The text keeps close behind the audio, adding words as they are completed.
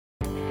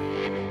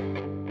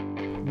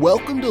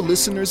Welcome to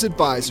Listener's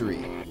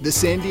Advisory, the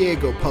San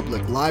Diego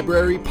Public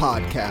Library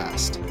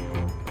podcast.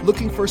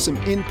 Looking for some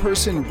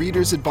in-person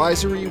reader's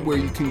advisory where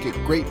you can get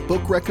great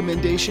book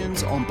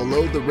recommendations on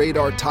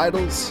below-the-radar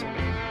titles?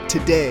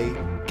 Today,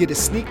 get a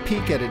sneak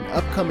peek at an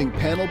upcoming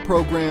panel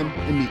program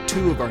and meet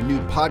two of our new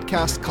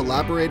podcast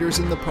collaborators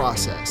in the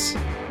process.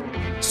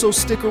 So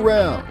stick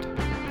around.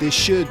 This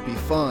should be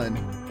fun.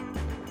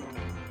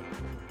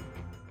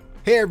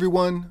 Hey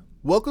everyone,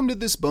 welcome to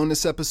this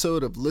bonus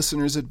episode of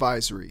Listener's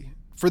Advisory.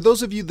 For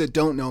those of you that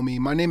don't know me,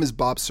 my name is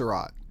Bob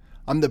Surratt.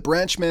 I'm the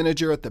branch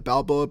manager at the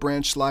Balboa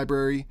Branch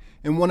Library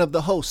and one of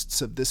the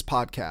hosts of this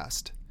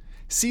podcast.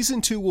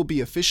 Season 2 will be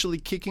officially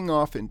kicking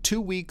off in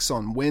 2 weeks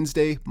on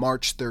Wednesday,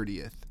 March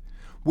 30th.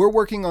 We're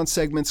working on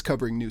segments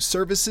covering new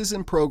services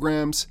and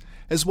programs,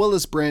 as well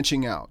as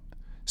branching out.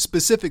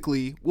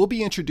 Specifically, we'll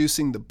be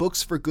introducing the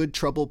Books for Good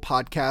Trouble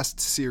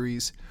podcast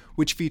series,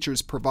 which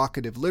features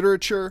provocative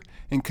literature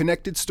and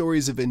connected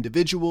stories of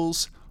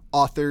individuals,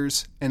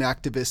 authors, and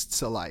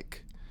activists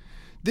alike.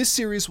 This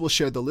series will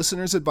share the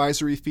Listener's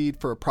Advisory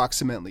feed for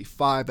approximately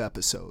 5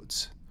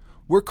 episodes.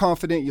 We're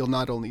confident you'll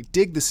not only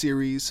dig the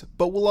series,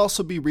 but will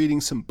also be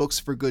reading some Books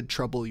for Good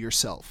Trouble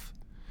yourself.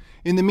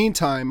 In the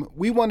meantime,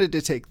 we wanted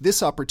to take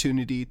this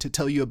opportunity to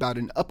tell you about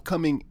an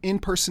upcoming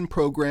in-person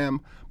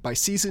program by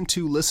Season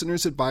 2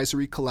 Listener's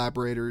Advisory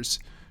collaborators,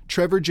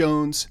 Trevor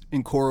Jones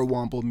and Cora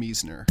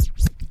Womble-Meisner.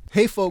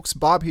 Hey folks,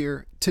 Bob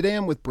here. Today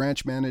I'm with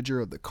branch manager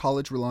of the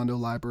College Rolando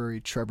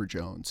Library, Trevor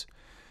Jones.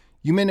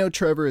 You may know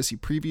Trevor as he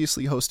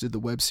previously hosted the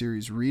web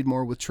series Read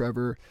More with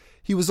Trevor.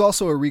 He was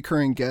also a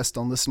recurring guest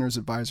on Listener's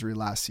Advisory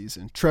last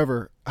season.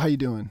 Trevor, how you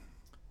doing?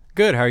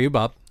 Good. How are you,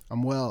 Bob?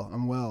 I'm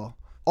well.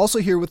 Also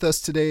here with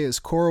us today is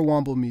Cora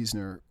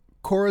Womble-Meisner.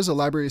 Cora is a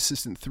library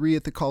assistant 3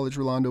 at the College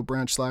Rolando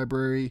Branch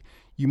Library.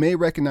 You may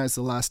recognize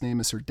the last name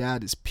as her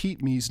dad is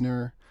Pete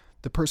Meisner,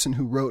 the person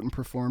who wrote and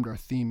performed our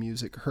theme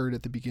music heard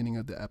at the beginning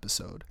of the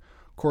episode.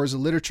 Cora's a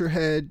literature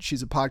head,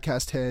 she's a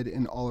podcast head,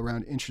 and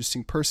all-around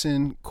interesting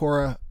person.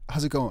 Cora,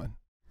 how's it going?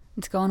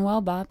 It's going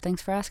well, Bob.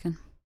 Thanks for asking.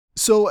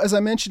 So, as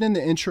I mentioned in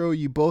the intro,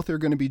 you both are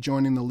going to be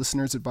joining the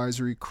Listener's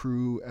Advisory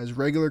crew as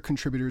regular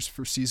contributors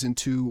for Season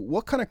 2.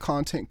 What kind of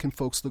content can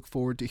folks look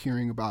forward to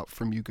hearing about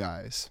from you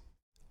guys?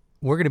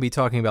 We're going to be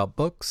talking about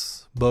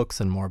books,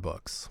 and more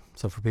books.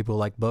 So for people who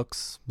like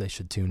books, they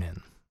should tune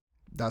in.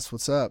 That's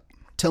what's up.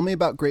 Tell me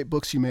about great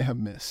books you may have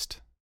missed.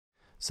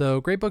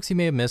 So Great Books You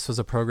May Have Missed was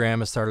a program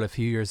that started a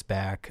few years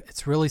back.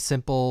 It's really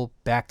simple,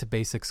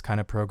 back-to-basics kind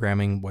of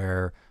programming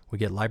where we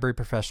get library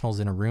professionals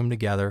in a room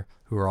together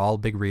who are all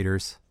big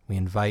readers. We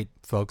invite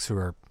folks who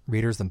are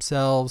readers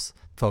themselves,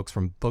 folks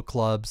from book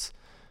clubs,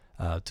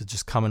 to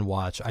just come and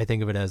watch. I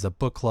think of it as a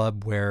book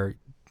club where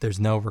there's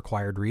no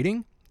required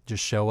reading.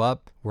 Just show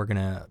up. We're going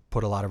to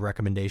put a lot of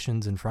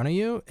recommendations in front of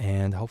you,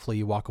 and hopefully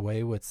you walk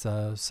away with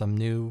some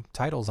new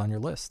titles on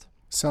your list.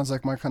 Sounds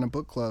like my kind of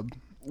book club.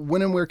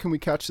 When and where can we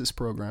catch this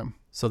program?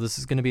 So this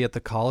is going to be at the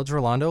College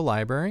Rolando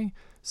Library,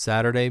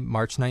 Saturday,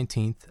 March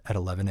 19th at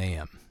 11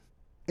 a.m.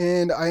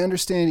 And I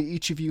understand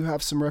each of you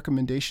have some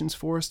recommendations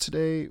for us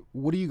today.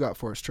 What do you got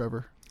for us,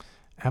 Trevor?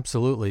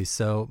 Absolutely.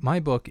 So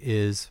my book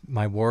is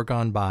My War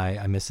Gone By,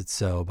 I Miss It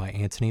So by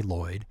Anthony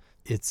Lloyd.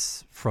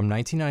 It's from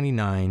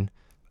 1999.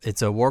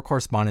 It's a war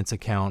correspondence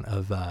account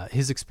of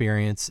his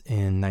experience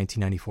in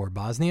 1994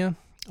 Bosnia,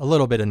 a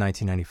little bit of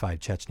 1995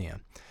 Chechnya.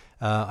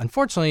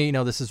 Unfortunately,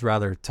 this is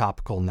rather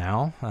topical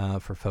now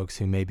for folks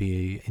who may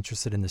be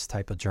interested in this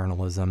type of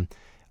journalism.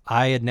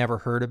 I had never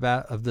heard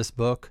of this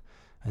book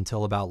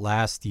until about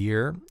last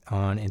year.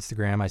 On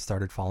Instagram, I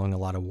started following a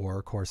lot of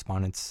war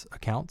correspondence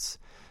accounts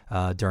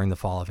during the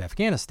fall of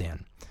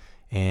Afghanistan.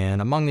 And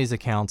among these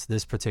accounts,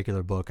 this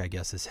particular book, I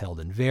guess, is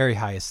held in very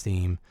high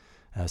esteem,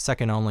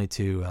 second only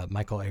to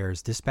Michael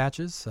Ayer's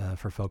Dispatches,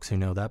 for folks who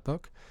know that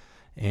book.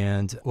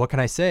 And what can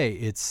I say?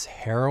 It's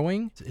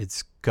harrowing.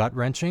 It's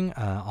gut-wrenching.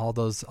 All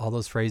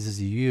those phrases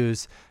you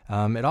use.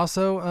 It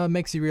also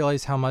makes you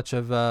realize how much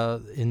of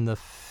in the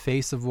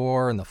face of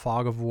war, in the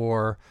fog of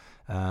war,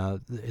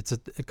 it's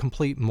a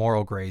complete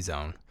moral gray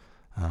zone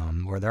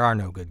where there are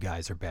no good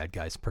guys or bad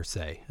guys per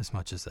se, as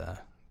much as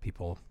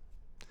people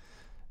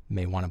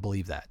may want to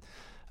believe that.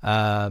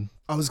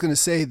 I was going to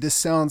say, this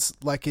sounds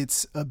like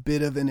it's a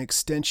bit of an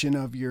extension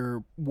of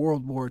your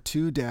World War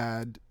II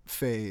dad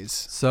phase.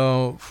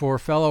 So for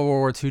fellow World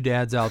War II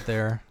dads out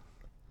there,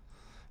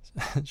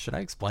 should I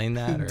explain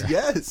that? Or?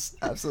 Yes,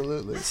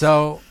 absolutely.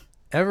 So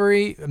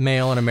every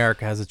male in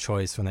America has a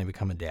choice when they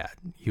become a dad.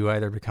 You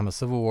either become a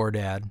Civil War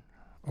dad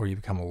or you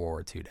become a World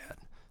War II dad.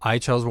 I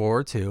chose World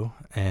War II,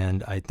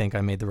 and I think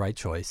I made the right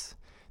choice.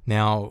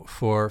 Now,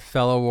 for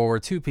fellow World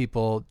War II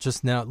people,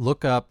 just now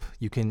look up,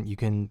 you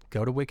can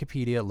go to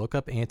Wikipedia, look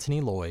up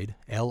Anthony Lloyd,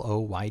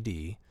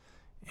 L-O-Y-D,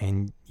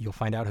 and you'll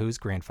find out who his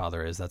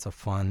grandfather is. That's a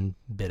fun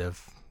bit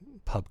of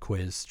pub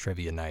quiz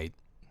trivia night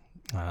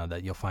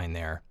that you'll find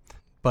there.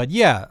 But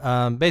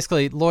yeah,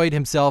 basically Lloyd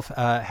himself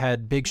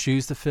had big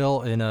shoes to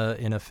fill in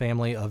a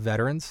family of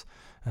veterans.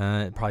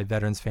 Probably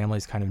veterans'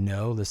 families kind of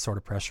know this sort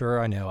of pressure.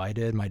 I know I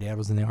did. My dad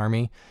was in the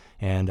Army,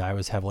 and I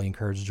was heavily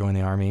encouraged to join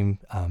the Army.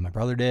 My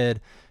brother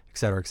did, et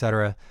cetera, et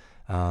cetera.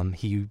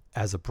 He,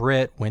 as a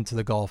Brit, went to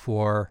the Gulf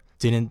War,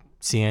 didn't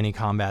see any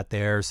combat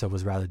there, so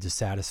was rather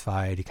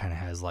dissatisfied. He kind of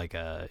has like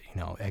a,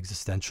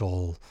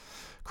 existential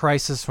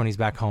crisis when he's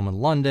back home in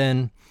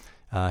London.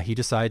 He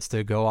decides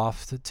to go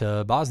off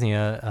to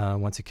Bosnia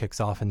once it kicks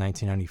off in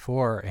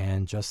 1994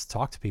 and just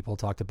talk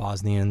to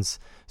Bosnians,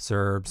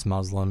 Serbs,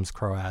 Muslims,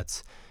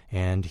 Croats,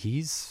 and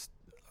he's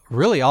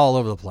really all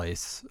over the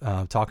place,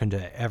 talking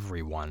to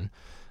everyone.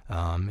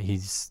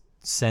 He's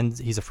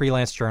a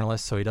freelance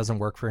journalist, so he doesn't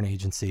work for an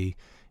agency,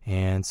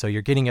 and so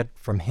you're getting it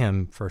from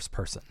him first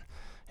person.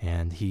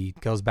 And he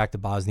goes back to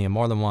Bosnia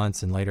more than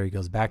once, and later he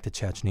goes back to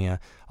Chechnya.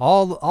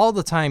 All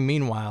the time,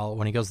 meanwhile,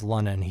 when he goes to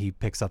London, he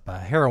picks up a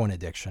heroin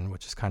addiction,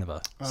 which is kind of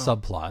a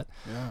subplot.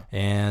 Yeah.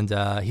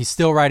 And he's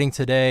still writing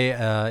today.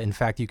 In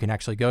fact, you can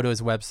actually go to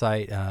his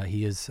website.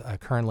 He is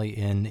currently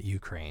in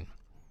Ukraine.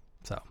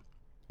 So,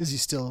 is he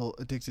still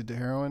addicted to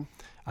heroin?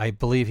 I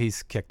believe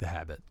he's kicked the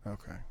habit.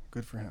 Okay,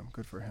 good for him.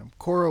 Good for him.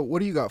 Cora, what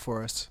do you got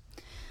for us?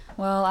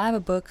 Well, I have a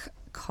book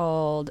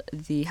called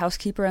The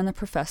Housekeeper and the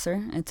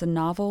Professor. It's a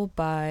novel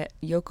by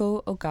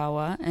Yoko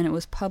Ogawa, and it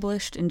was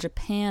published in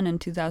Japan in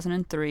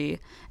 2003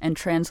 and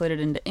translated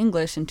into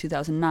English in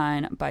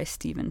 2009 by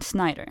Stephen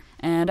Snyder.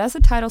 And as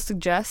the title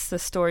suggests, the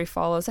story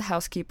follows a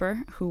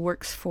housekeeper who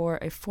works for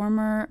a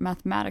former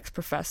mathematics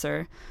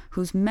professor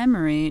whose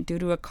memory, due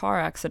to a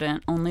car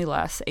accident, only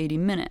lasts 80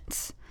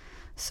 minutes.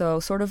 So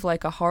sort of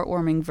like a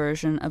heartwarming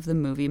version of the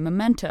movie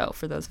Memento,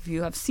 for those of you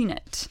who have seen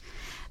it.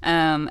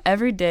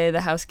 Every day,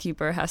 the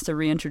housekeeper has to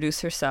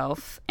reintroduce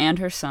herself and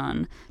her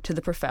son to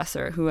the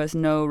professor, who has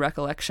no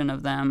recollection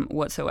of them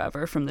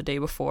whatsoever from the day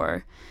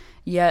before.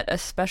 Yet a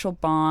special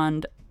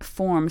bond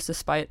forms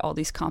despite all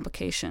these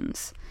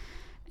complications.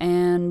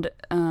 And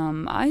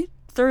I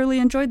thoroughly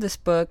enjoyed this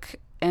book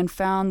and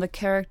found the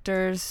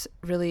characters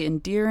really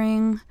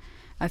endearing.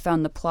 I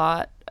found the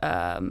plot,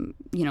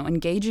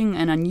 engaging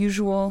and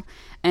unusual.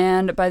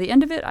 And by the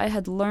end of it, I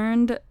had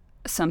learned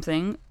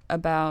something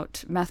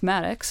about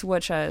mathematics,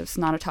 which is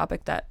not a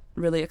topic that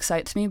really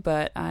excites me,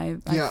 but I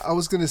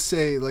was going to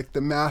say, like, the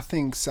math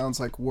thing sounds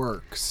like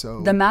work,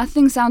 so... The math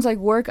thing sounds like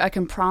work. I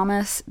can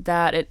promise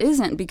that it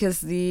isn't,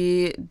 because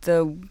the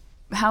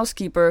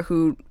housekeeper,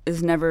 who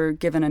is never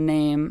given a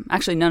name,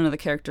 actually none of the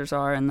characters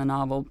are in the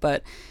novel,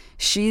 but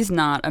she's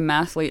not a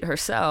mathlete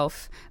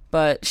herself,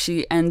 but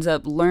she ends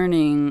up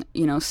learning,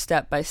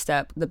 step by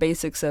step, the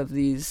basics of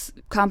these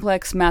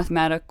complex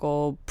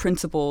mathematical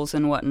principles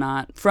and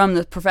whatnot from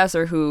the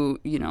professor who,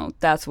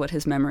 that's what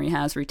his memory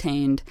has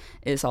retained,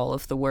 is all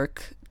of the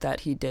work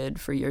that he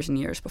did for years and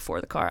years before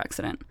the car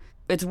accident.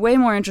 It's way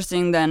more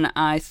interesting than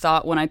I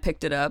thought when I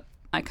picked it up.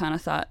 I kind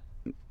of thought,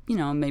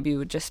 maybe it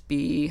would just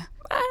be,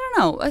 I don't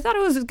know. I thought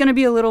it was going to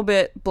be a little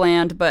bit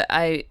bland, but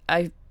I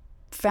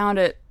found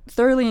it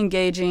thoroughly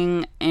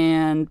engaging,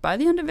 and by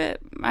the end of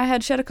it, I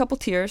had shed a couple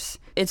tears.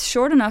 It's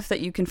short enough that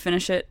you can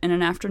finish it in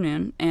an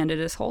afternoon, and it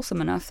is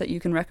wholesome enough that you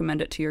can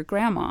recommend it to your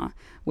grandma,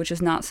 which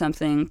is not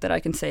something that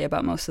I can say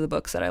about most of the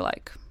books that I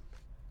like.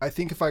 I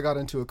think if I got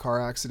into a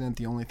car accident,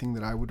 the only thing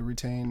that I would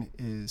retain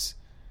is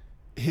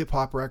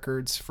hip-hop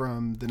records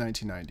from the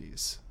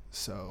 1990s.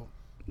 So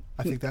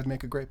I think that'd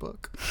make a great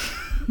book.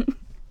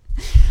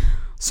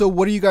 So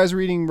what are you guys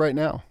reading right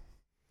now?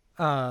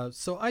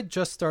 So I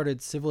just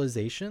started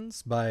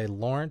Civilizations by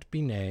Laurent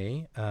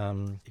Binet.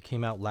 It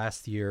came out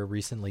last year,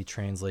 recently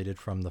translated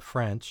from the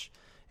French.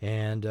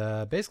 And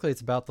basically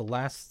it's about the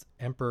last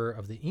emperor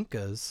of the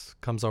Incas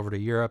comes over to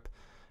Europe,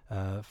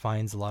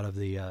 finds a lot of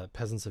the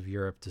peasants of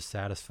Europe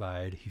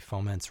dissatisfied. He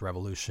foments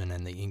revolution,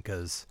 and the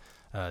Incas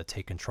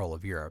take control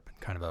of Europe,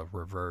 kind of a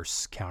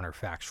reverse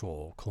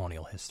counterfactual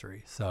colonial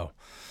history. So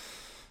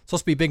it's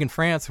supposed to be big in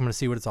France. I'm going to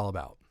see what it's all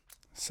about.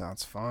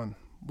 Sounds fun.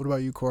 What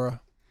about you,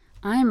 Cora?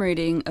 I'm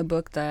reading a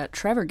book that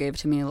Trevor gave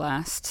to me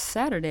last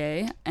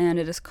Saturday, and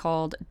it is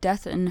called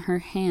Death in Her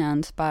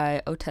Hands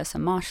by Ottessa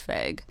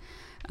Moshfegh.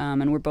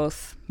 And we're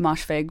both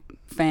Moshfegh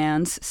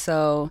fans,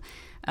 so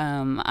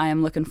I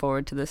am looking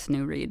forward to this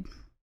new read.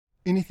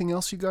 Anything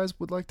else you guys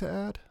would like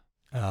to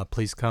add?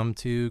 Please come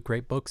to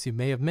Great Books You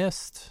May Have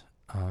Missed,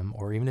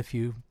 or even if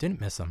you didn't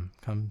miss them,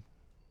 come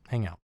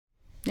hang out.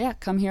 Yeah,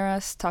 come hear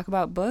us talk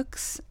about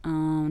books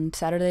on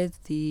Saturday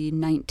the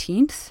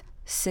 19th.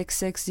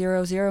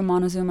 6600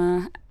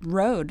 Montezuma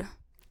Road.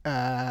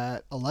 At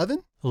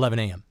 11? 11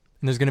 a.m.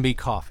 And there's going to be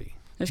coffee.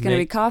 There's going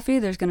to be coffee.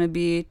 There's going to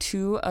be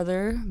 2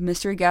 other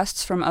mystery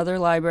guests from other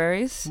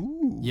libraries.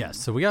 Ooh. Yes,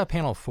 so we got a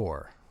panel of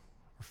 4.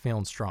 We're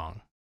feeling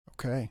strong.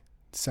 Okay.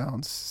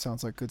 Sounds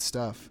like good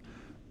stuff.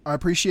 I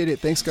appreciate it.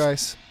 Thanks,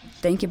 guys.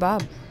 Thank you,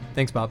 Bob.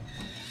 Thanks, Bob.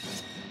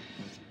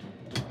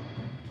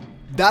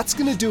 That's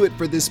going to do it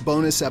for this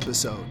bonus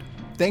episode.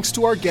 Thanks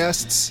to our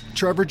guests,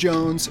 Trevor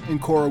Jones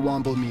and Cora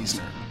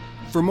Womble-Meisner.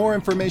 For more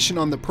information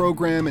on the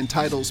program and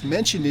titles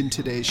mentioned in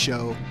today's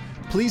show,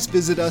 please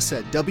visit us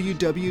at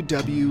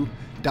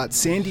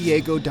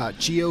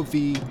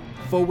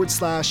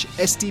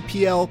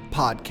www.sandiego.gov/SDPL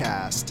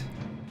podcast.